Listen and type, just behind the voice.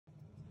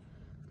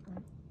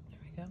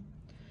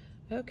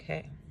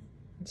Okay,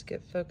 let's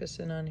get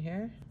focusing on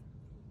here.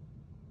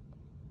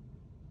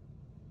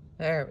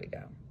 There we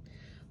go.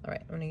 All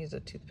right, I'm gonna use a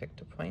toothpick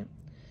to point.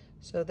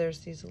 So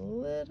there's these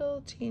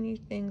little teeny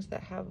things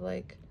that have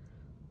like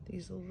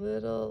these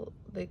little,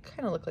 they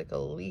kind of look like a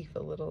leaf, a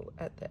little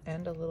at the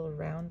end, a little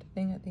round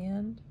thing at the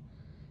end.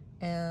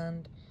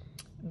 And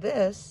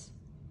this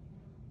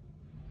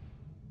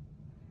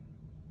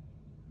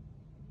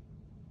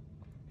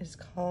is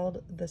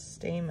called the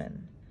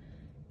stamen.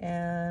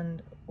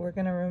 And we're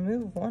gonna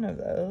remove one of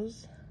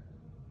those.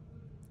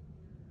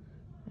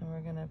 And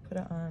we're gonna put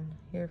it on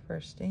here for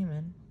a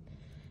stamen.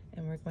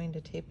 And we're going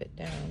to tape it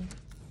down.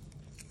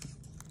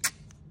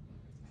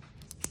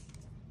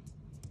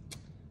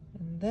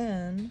 And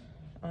then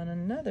on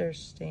another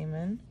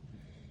stamen,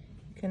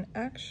 you can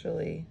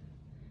actually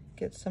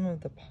get some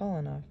of the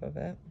pollen off of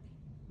it.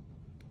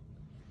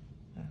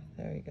 Oh,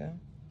 there you go.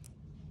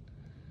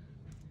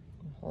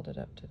 We'll hold it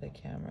up to the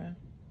camera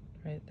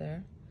right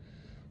there.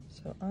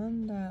 So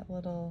on that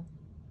little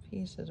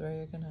piece is where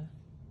you're gonna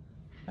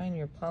find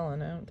your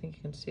pollen. I don't think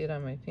you can see it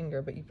on my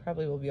finger, but you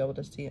probably will be able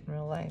to see it in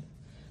real life.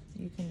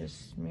 You can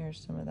just smear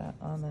some of that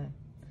on the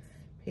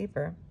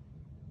paper.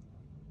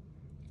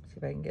 See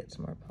if I can get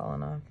some more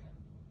pollen off.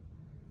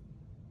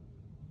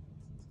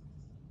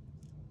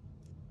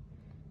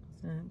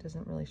 It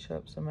doesn't really show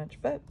up so much,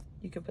 but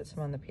you could put some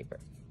on the paper.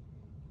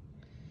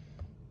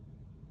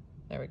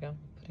 There we go,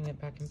 putting it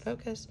back in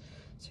focus.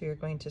 So you're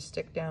going to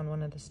stick down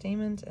one of the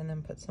stamens and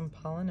then put some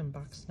pollen in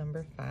box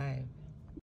number 5.